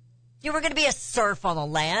 You were going to be a serf on the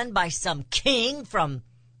land by some king from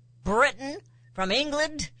Britain, from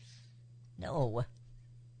England. No.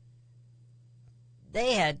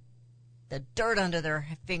 They had the dirt under their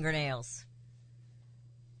fingernails.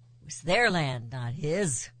 It was their land, not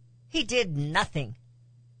his. He did nothing.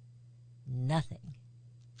 Nothing.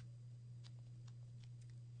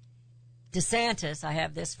 DeSantis, I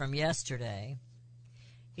have this from yesterday.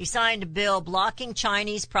 He signed a bill blocking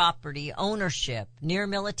Chinese property ownership near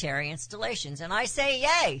military installations. And I say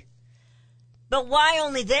yay. But why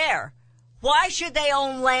only there? Why should they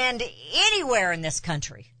own land anywhere in this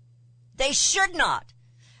country? They should not.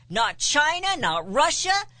 Not China, not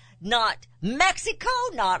Russia, not Mexico,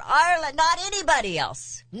 not Ireland, not anybody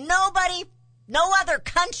else. Nobody, no other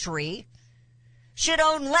country should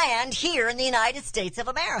own land here in the United States of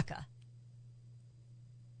America.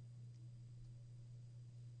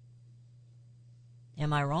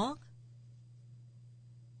 Am I wrong?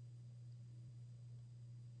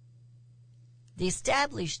 The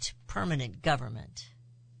established permanent government,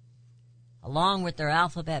 along with their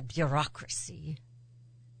alphabet bureaucracy,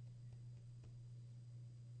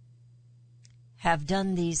 have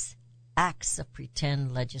done these acts of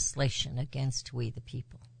pretend legislation against we the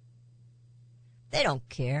people. They don't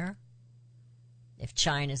care if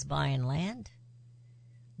China's buying land.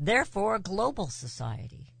 They're for a global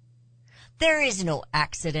society. There is no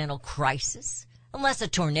accidental crisis unless a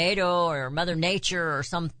tornado or Mother Nature or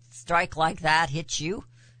some strike like that hits you.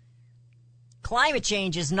 Climate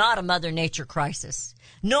change is not a Mother Nature crisis,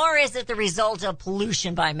 nor is it the result of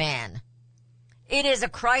pollution by man. It is a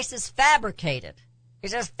crisis fabricated.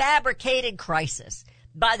 It's a fabricated crisis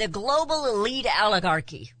by the global elite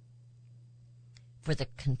oligarchy for the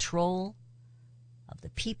control of the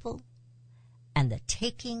people and the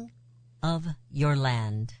taking of your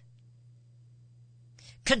land.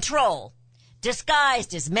 control,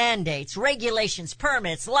 disguised as mandates, regulations,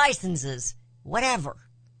 permits, licenses, whatever.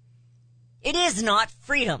 It is not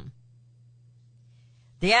freedom.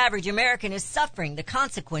 The average American is suffering the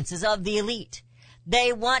consequences of the elite.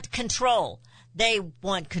 They want control. They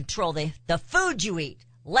want control. The food you eat,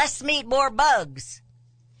 less meat, more bugs.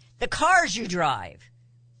 The cars you drive,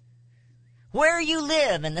 where you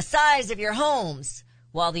live, and the size of your homes.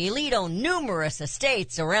 While the elite own numerous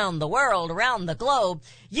estates around the world, around the globe,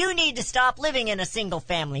 you need to stop living in a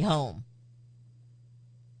single-family home.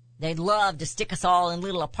 They'd love to stick us all in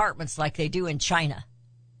little apartments like they do in China.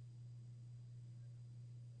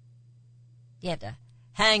 You had to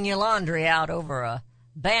hang your laundry out over a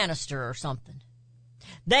banister or something.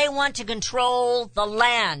 They want to control the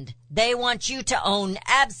land. They want you to own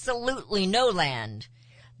absolutely no land.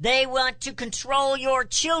 They want to control your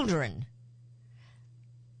children.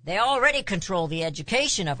 They already control the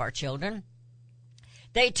education of our children.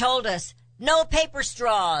 They told us, no paper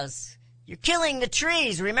straws. You're killing the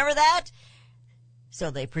trees. Remember that? So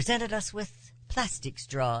they presented us with plastic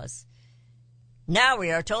straws. Now we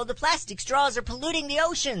are told the plastic straws are polluting the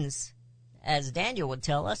oceans. As Daniel would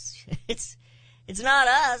tell us, it's not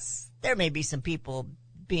us. There may be some people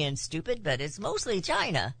being stupid, but it's mostly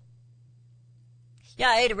China. Yeah,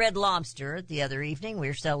 I ate a red lobster the other evening. We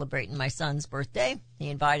were celebrating my son's birthday. He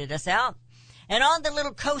invited us out. And on the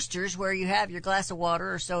little coasters where you have your glass of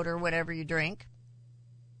water or soda or whatever you drink,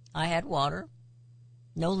 I had water.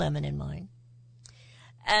 No lemon in mine.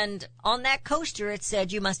 And on that coaster it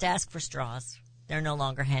said you must ask for straws. They're no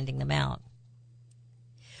longer handing them out.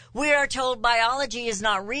 We are told biology is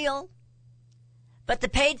not real, but the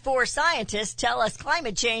paid-for scientists tell us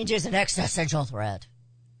climate change is an existential threat.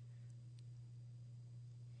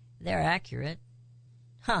 They're accurate.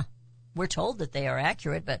 We're told that they are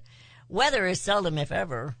accurate, but weather is seldom, if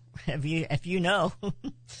ever, if you know,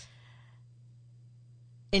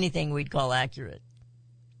 anything we'd call accurate.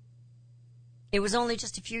 It was only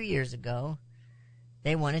just a few years ago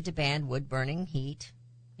they wanted to ban wood-burning heat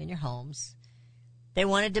in your homes. They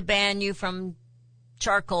wanted to ban you from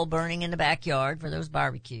charcoal burning in the backyard for those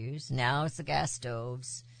barbecues. Now it's the gas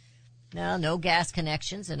stoves. Now no gas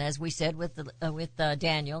connections, and as we said with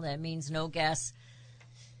Daniel, that means no gas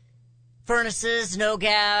furnaces, no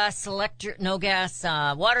gas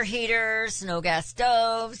water heaters, no gas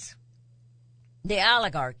stoves. The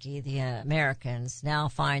oligarchy the Americans now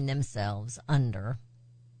find themselves under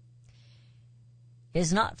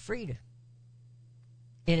is not freedom.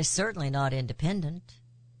 It is certainly not independent.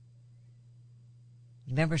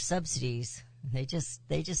 Remember subsidies. They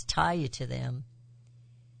just tie you to them.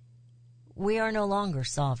 We are no longer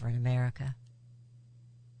sovereign America.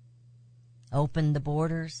 Open the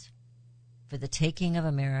borders for the taking of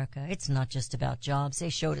America. It's not just about jobs. They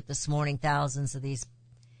showed it this morning, thousands of these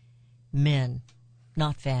men,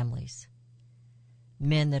 not families,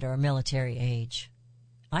 men that are military age.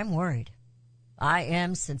 I'm worried. I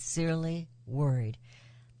am sincerely worried.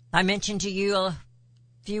 I mentioned to you a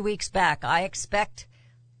few weeks back, I expect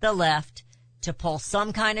the left to pull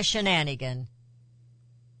some kind of shenanigan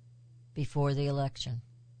before the election,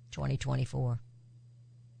 2024.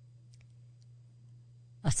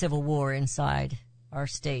 A civil war inside our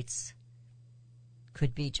states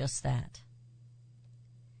could be just that.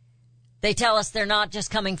 They tell us they're not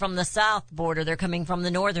just coming from the south border, they're coming from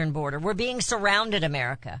the northern border. We're being surrounded,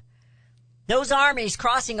 America. Those armies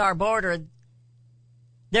crossing our border,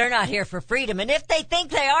 they're not here for freedom. And if they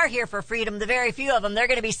think they are here for freedom, the very few of them, they're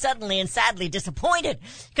going to be suddenly and sadly disappointed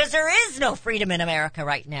because there is no freedom in America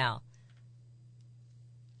right now.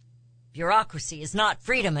 Bureaucracy is not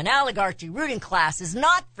freedom. An oligarchy ruling class is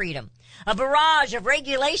not freedom. A barrage of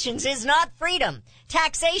regulations is not freedom.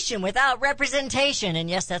 Taxation without representation, and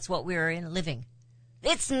yes, that's what we're in living.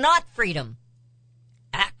 It's not freedom.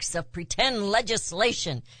 Acts of pretend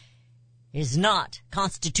legislation is not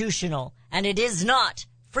constitutional, and it is not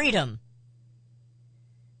freedom.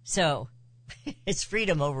 So, is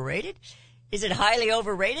freedom overrated? Is it highly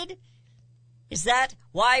overrated? Is that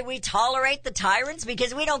why we tolerate the tyrants?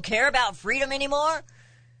 Because we don't care about freedom anymore?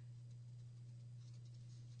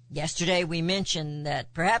 Yesterday we mentioned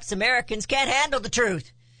that perhaps Americans can't handle the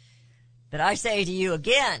truth. But I say to you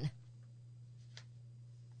again,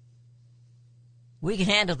 we can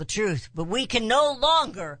handle the truth, but we can no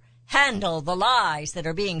longer handle the lies that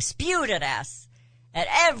are being spewed at us at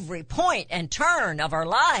every point and turn of our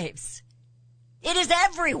lives. It is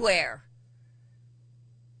everywhere.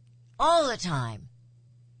 All the time.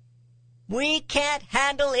 We can't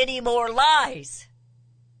handle any more lies.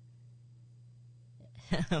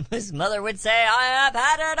 His mother would say, I have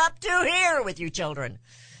had it up to here with you children.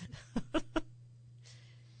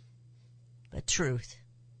 truth.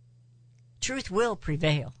 Truth will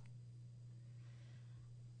prevail.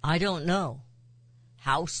 I don't know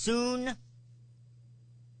how soon.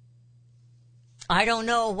 I don't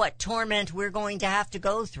know what torment we're going to have to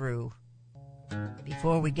go through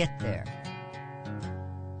before we get there.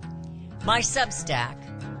 My Substack,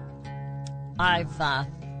 I've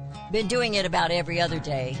been doing it about every other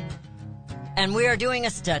day, and we are doing a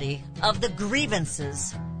study of the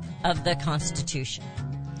grievances of the Constitution.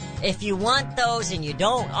 If you want those and you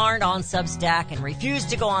aren't on Substack and refuse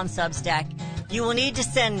to go on Substack, you will need to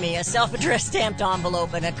send me a self-addressed stamped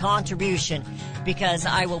envelope and a contribution, because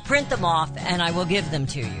I will print them off and I will give them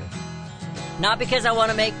to you. Not because I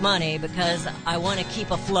want to make money, because I want to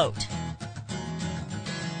keep afloat.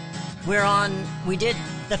 We did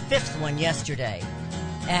the 5th one yesterday,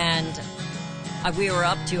 and we were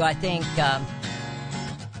up to, I think, I'm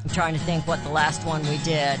trying to think what the last one we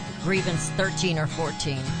did, grievance 13 or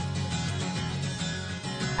 14.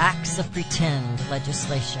 Acts of pretend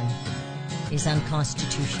legislation is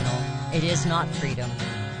unconstitutional. It is not freedom.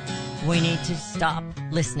 We need to stop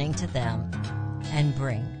listening to them and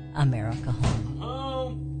bring America home.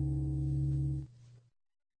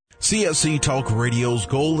 CSC Talk Radio's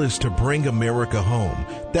goal is to bring America home.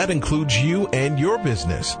 That includes you and your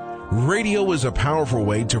business. Radio is a powerful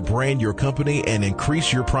way to brand your company and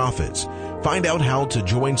increase your profits. Find out how to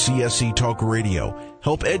join CSC Talk Radio,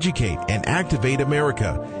 help educate and activate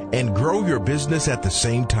America, and grow your business at the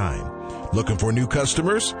same time. Looking for new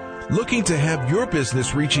customers? Looking to have your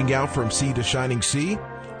business reaching out from sea to shining sea?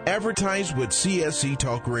 Advertise with CSC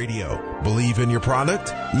Talk Radio. Believe in your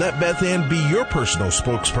product? Let Beth Ann be your personal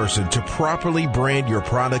spokesperson to properly brand your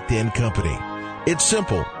product and company. It's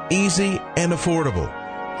simple, easy, and affordable.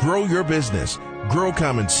 Grow your business, grow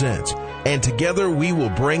common sense, and together we will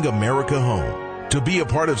bring America home. To be a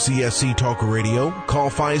part of CSC Talk Radio, call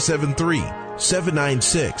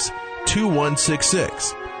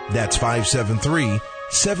 573-796-2166. That's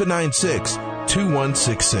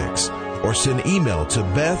 573-796-2166. Or send email to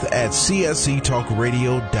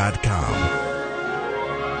beth@csctalkradio.com.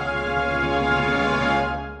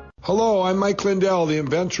 Hello, I'm Mike Lindell, the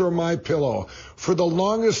inventor of MyPillow. For the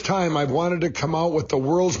longest time, I've wanted to come out with the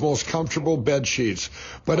world's most comfortable bed sheets.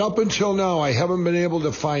 But up until now, I haven't been able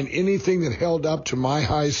to find anything that held up to my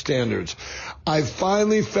high standards. I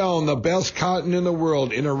finally found the best cotton in the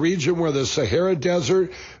world in a region where the Sahara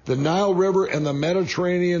Desert, the Nile River, and the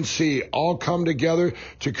Mediterranean Sea all come together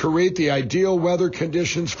to create the ideal weather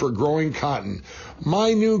conditions for growing cotton.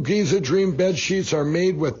 My new Giza Dream bed sheets are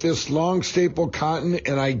made with this long staple cotton,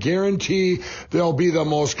 and I guarantee they'll be the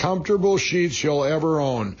most comfortable sheets you'll ever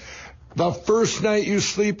own. The first night you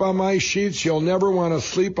sleep on my sheets, you'll never want to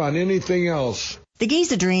sleep on anything else. The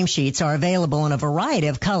Giza Dream Sheets are available in a variety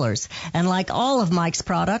of colors, and like all of Mike's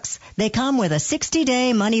products, they come with a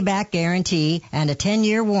 60-day money-back guarantee and a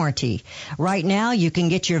 10-year warranty. Right now, you can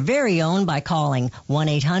get your very own by calling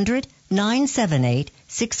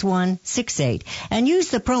 1-800-978-6168 and use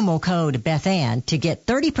the promo code BethAnn to get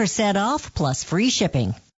 30% off plus free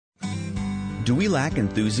shipping. Do we lack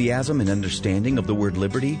enthusiasm and understanding of the word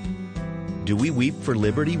liberty? Do we weep for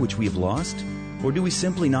liberty which we have lost? Or do we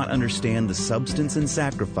simply not understand the substance and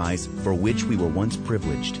sacrifice for which we were once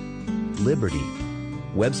privileged? Liberty.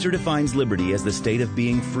 Webster defines liberty as the state of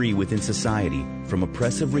being free within society from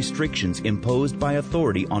oppressive restrictions imposed by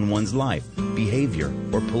authority on one's life, behavior,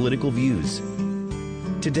 or political views.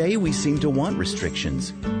 Today we seem to want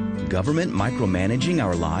restrictions. Government micromanaging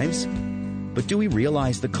our lives? But do we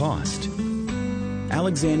realize the cost?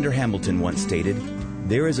 Alexander Hamilton once stated,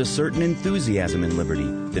 "There is a certain enthusiasm in liberty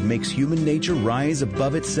that makes human nature rise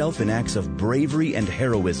above itself in acts of bravery and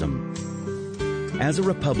heroism." As a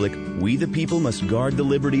republic, we the people must guard the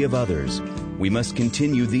liberty of others. We must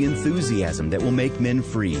continue the enthusiasm that will make men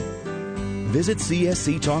free. Visit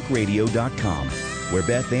csctalkradio.com, where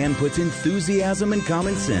Beth Ann puts enthusiasm and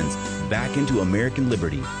common sense back into American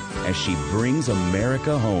liberty as she brings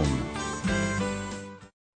America home.